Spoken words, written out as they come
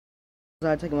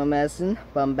I'm taking my medicine,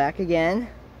 but I'm back again.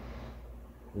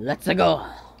 Let's go.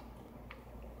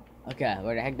 Okay,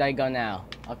 where the heck do I go now?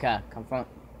 Okay, confront.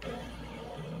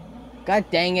 God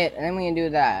dang it! I didn't mean to do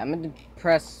that. I meant to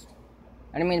press.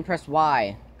 I didn't mean to press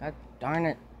Y. God darn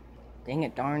it! Dang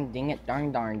it! Darn! Ding it!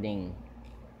 Darn! Ding!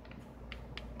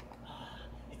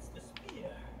 It's the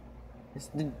spear. It's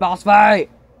the boss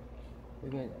fight.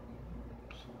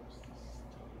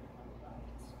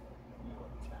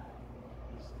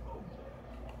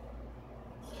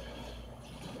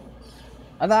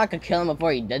 I thought I could kill him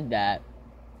before he did that.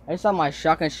 I saw my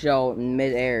shotgun shell in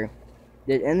mid-air.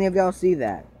 Did any of y'all see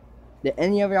that? Did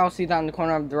any of y'all see that in the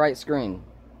corner of the right screen?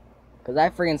 Cause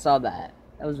I freaking saw that.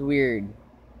 That was weird.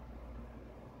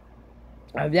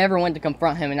 I've never went to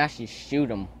confront him and actually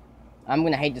shoot him. I'm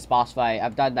gonna hate this boss fight.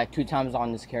 I've died like 2 times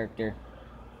on this character.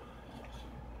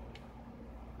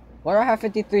 Why do I have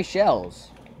 53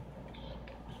 shells?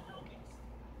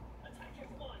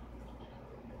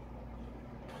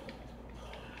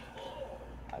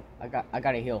 I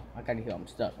gotta heal. I'm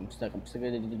stuck.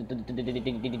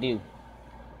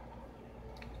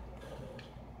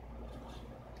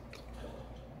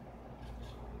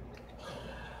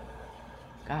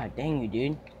 God dang you,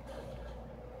 dude.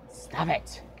 Stop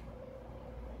it.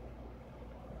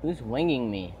 Who's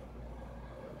winging me?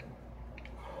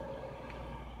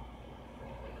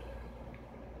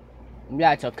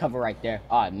 Yeah, it's a cover right there.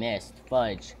 Oh, I missed.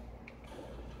 Fudge.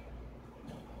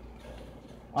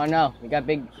 Oh no, we got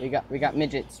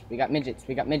midgets. We got midgets.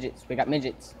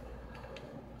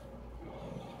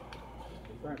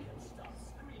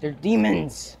 They're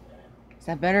demons. Is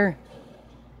that better?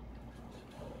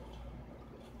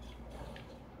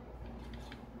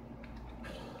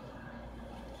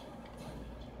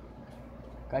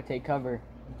 Gotta take cover.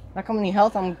 Look how many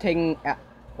health I'm taking.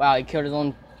 Wow, he killed his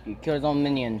own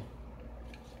minion.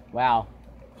 Wow.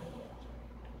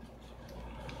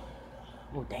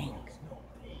 Oh dang.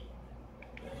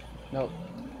 Nope.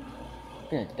 I'm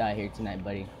gonna die here tonight,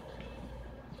 buddy.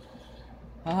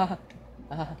 I'm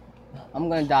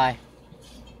gonna die.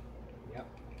 Yep.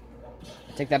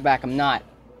 I take that back. I'm not.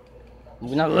 I'm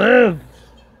gonna live.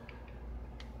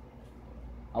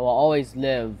 I will always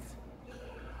live.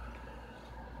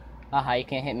 Haha, you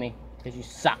can't hit me because you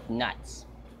suck nuts.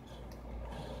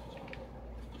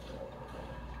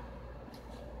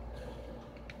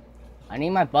 I need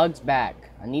my bugs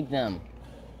back. I need them.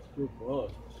 Your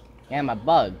bug. Yeah, my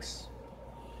bugs.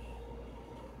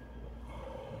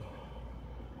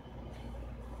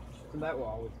 So that will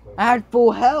always go. I had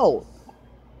full health.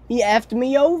 He effed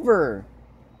me over.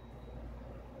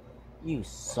 You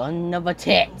son of a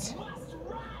tit.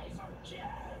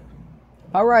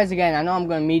 If I rise again, I know I'm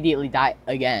gonna immediately die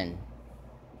again.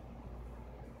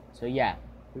 So yeah,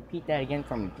 repeat that again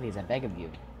for me, please. I beg of you.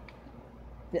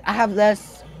 I have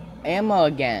less ammo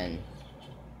again.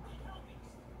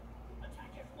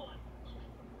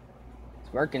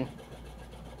 It's working.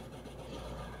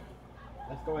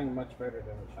 That's going much better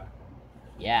than the shotgun.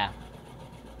 Yeah.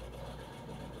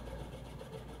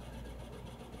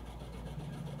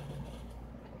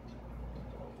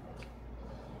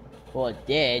 Well, it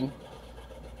did.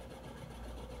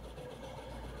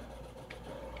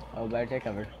 Oh, better take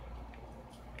cover.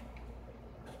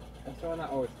 That's the one that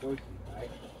always goes to, right?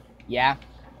 Yeah.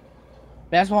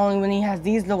 But that's only when he has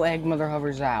these little egg mother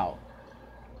hovers out.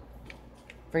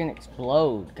 Freaking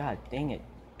explode. God dang it.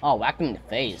 Oh, whacked him in the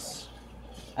face.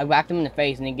 I whacked him in the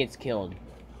face and he gets killed.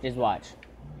 Just watch.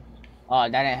 Oh, that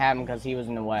didn't happen because he was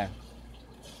in the way.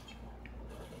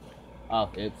 Oh,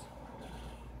 oops.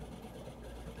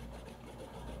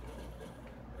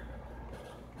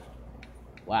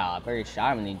 Wow, I barely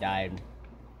shot him and he died.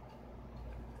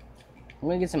 I'm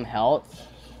gonna get some health.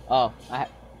 Oh, I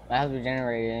have to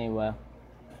regenerate anyway.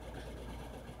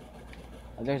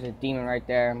 Oh, there's a demon right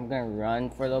there. I'm gonna run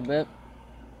for a little bit.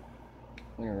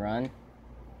 I'm gonna run.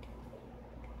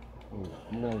 Ooh,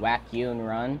 I'm gonna whack you and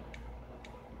run.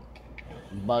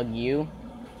 Bug you.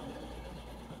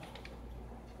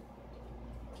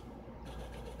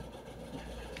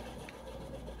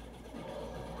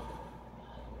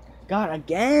 God,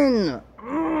 again!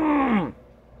 I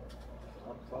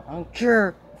don't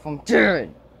care if I'm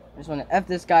dead. I just want to F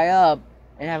this guy up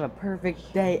and have a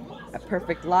perfect day, a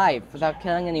perfect life without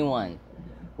killing anyone.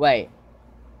 Wait.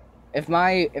 If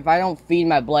I don't feed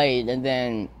my blade and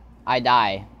then I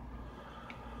die.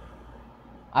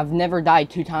 I've never died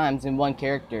 2 times in one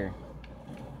character.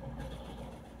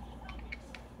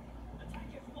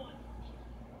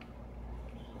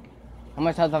 How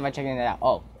much health have I checking it out?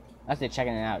 Oh, that's it,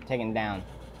 checking it out, taking it down.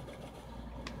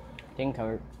 Taking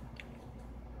cover.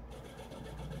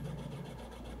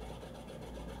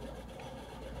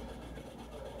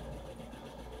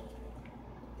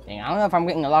 Dang, I don't know if I'm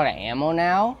getting a lot of ammo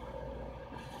now.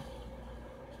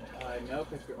 No,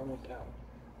 because you're almost out.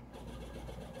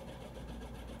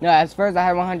 No, at first I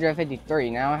had 153.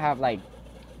 Now I have like...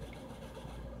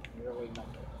 Really nothing.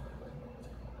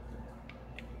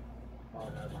 Oh,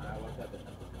 never mind. I looked at the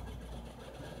number.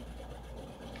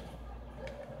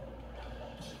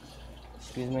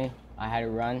 Excuse me. I had to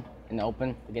run in the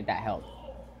open to get that help.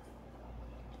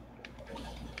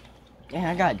 Dang,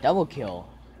 I got a double kill.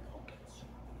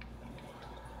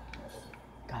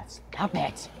 God, stop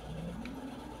it.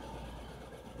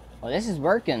 Oh, this is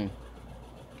working.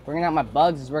 Bringing out my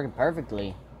bugs is working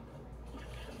perfectly.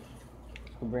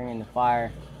 We'll bring in the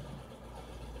fire.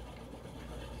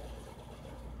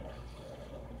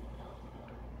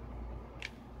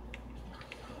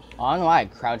 Oh, I don't know why I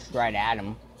crouched right at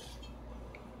him.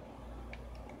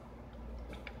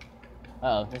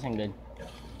 Uh oh, this ain't good.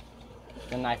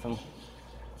 Gonna knife him.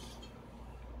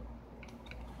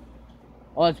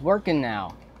 Oh, it's working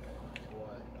now.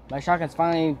 What? My shotgun's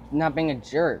finally not being a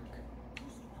jerk.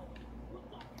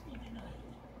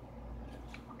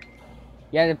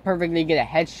 You had to perfectly get a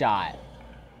headshot.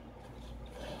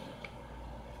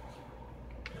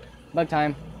 Bug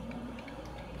time.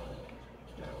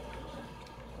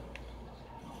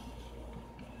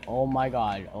 Oh my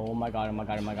god. Oh my god. Oh my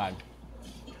god. Oh my god.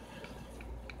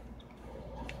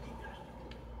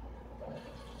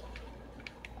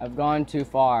 I've gone too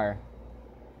far.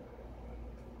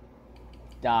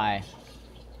 Die.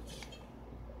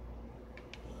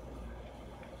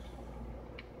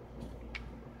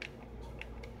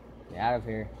 Get out of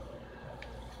here.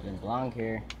 You didn't belong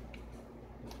here.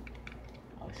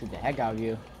 I'll shoot the heck out of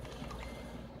you.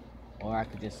 Or I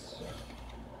could just...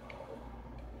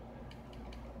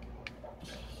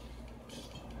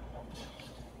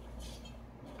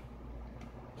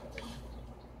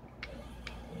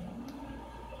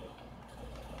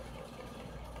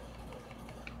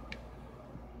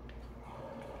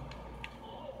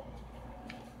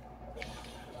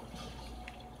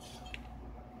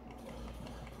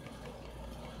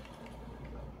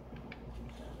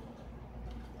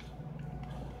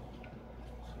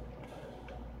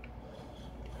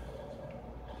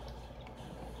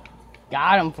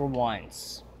 Got him for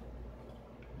once.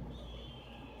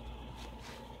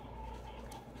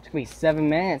 Took me 7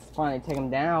 minutes to finally take him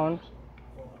down.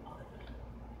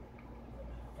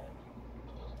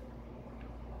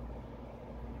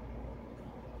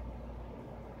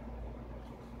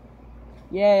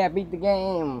 Yay, I beat the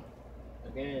game.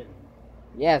 Again.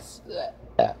 Yes.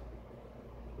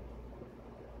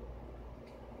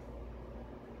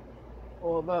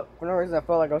 Well, but for no reason I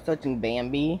felt like I was touching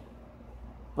Bambi.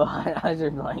 But I was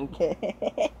your blanket.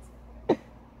 I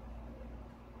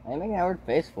ain't making that weird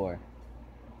face for.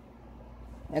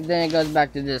 And then it goes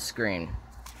back to this screen,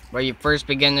 where you first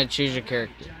begin to choose your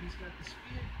character.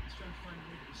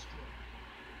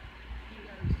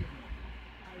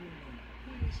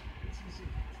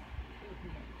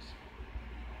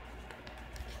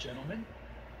 Gentlemen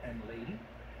and lady,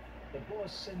 the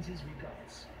boss sends his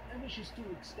regards and wishes to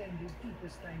extend his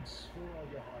deepest thanks for all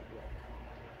your hard work.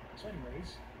 So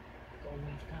anyways, don't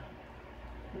leave town.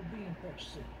 We'll be in touch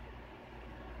soon.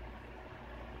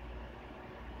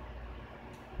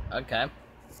 Okay.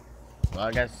 Well,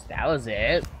 I guess that was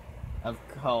it of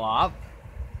co-op.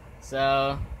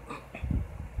 So,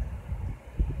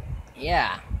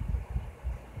 yeah.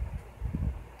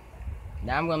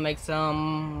 Now I'm gonna make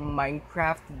some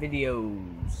Minecraft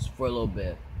videos for a little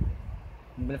bit.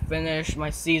 I'm gonna finish my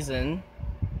season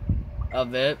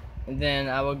of it, and then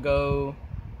I will go.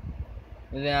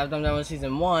 And then after I'm done with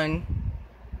season 1,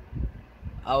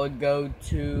 I would go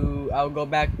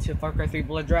back to Far Cry 3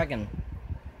 Blood Dragon.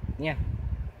 Yeah.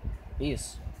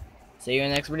 Peace. See you in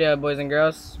the next video, boys and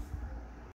girls.